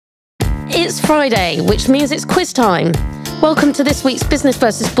It's Friday, which means it's quiz time. Welcome to this week's Business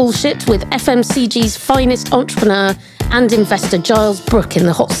versus Bullshit with FMCG's finest entrepreneur and investor Giles Brook in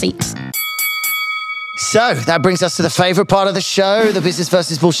the hot seat. So, that brings us to the favourite part of the show, the Business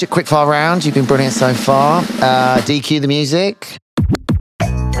versus Bullshit quickfire round. You've been brilliant so far. DQ the music.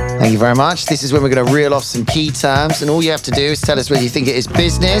 Thank you very much. This is when we're going to reel off some key terms, and all you have to do is tell us whether you think it is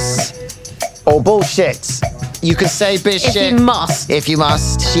business or bullshit. You can say biz shit. If you must. If you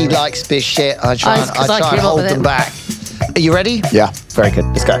must. She likes biz shit. I try and hold them back. Are you ready? Yeah. Very good.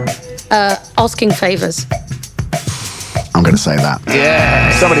 Let's go. Asking favours. I'm going to say that.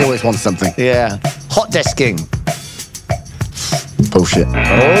 Yeah. Somebody always wants something. Yeah. Hot desking. Bullshit.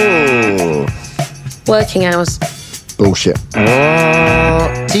 Oh. Working hours. Bullshit.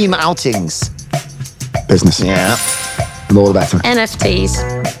 Oh. Team outings. Business. Yeah. The more the better.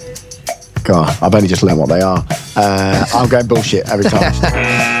 NFTs. God, I've only just learned what they are. I'm going bullshit every time.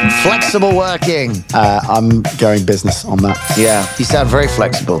 Flexible working. I'm going business on that. Yeah. You sound very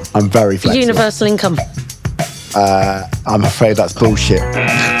flexible. I'm very flexible. Universal income. I'm afraid that's bullshit.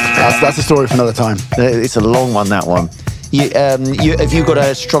 That's a story for another time. It's a long one, that one. Have you got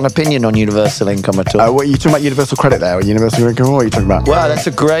a strong opinion on universal income at all? What are you talking about? Universal credit there, or universal income? What are you talking about? Well, that's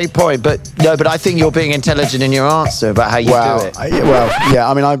a great point, but I think you're being intelligent in your answer about how you do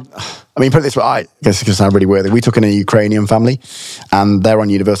it. I mean, put it this way. I guess it can sound really weird. We took in a Ukrainian family, and they're on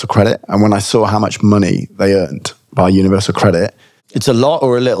universal credit. And when I saw how much money they earned by universal credit, it's a lot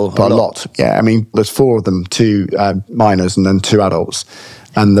or a little? A lot. Yeah. I mean, there's 4 of them, 2 minors and then 2 adults,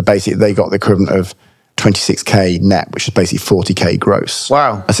 and they got the equivalent of 26k net, which is basically 40k gross.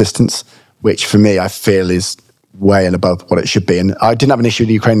 Wow. Assistance, which for me, I feel is way and above what it should be. And I didn't have an issue with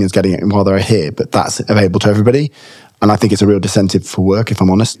the Ukrainians getting it while they're here, but that's available to everybody. And I think it's a real disincentive for work, if I'm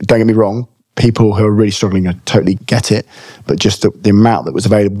honest. Don't get me wrong, people who are really struggling totally get it, but just the amount that was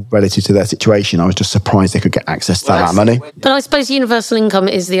available relative to their situation, I was just surprised they could get access to that money. But I suppose universal income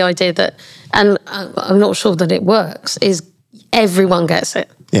is the idea that, and I'm not sure that it works, is everyone gets it.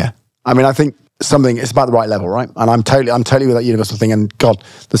 Yeah. I mean, I think it's about the right level, right? And I'm totally with that universal thing. And God,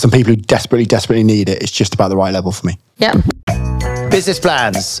 there's some people who desperately need it. It's just about the right level for me. Yeah. Business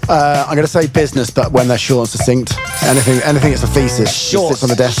plans. I'm going to say business, but when they're short and succinct. Anything that's a thesis. Short. Sits on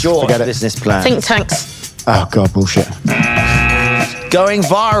the desk. Short Forget it. Business plans. Think tanks. Oh God, bullshit. Going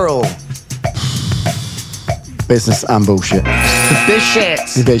viral. Business and bullshit. Biz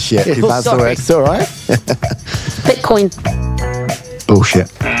shit. Biz shit. That's the word. It's all right. Bitcoin. Bullshit.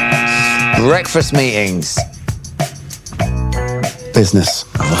 Breakfast meetings. Business.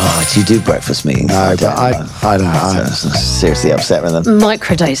 Oh, do you do breakfast meetings? No, but I don't know. I'm seriously upset with them.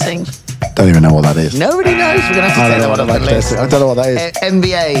 Microdosing. Don't even know what that is. Nobody knows. We're going to have to take that one off the list. I don't know what that is.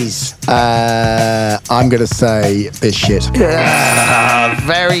 MBAs. I'm going to say biz shit.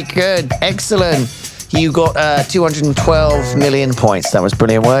 Very good. Excellent. You got 212 million points. That was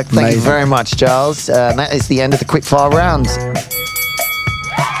brilliant work. Thank you very much, Giles. That is the end of the quickfire round.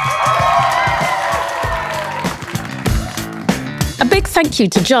 A big thank you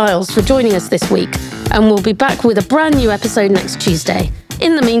to Giles for joining us this week, and we'll be back with a brand new episode next Tuesday.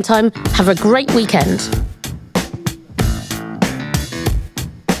 In the meantime, have a great weekend.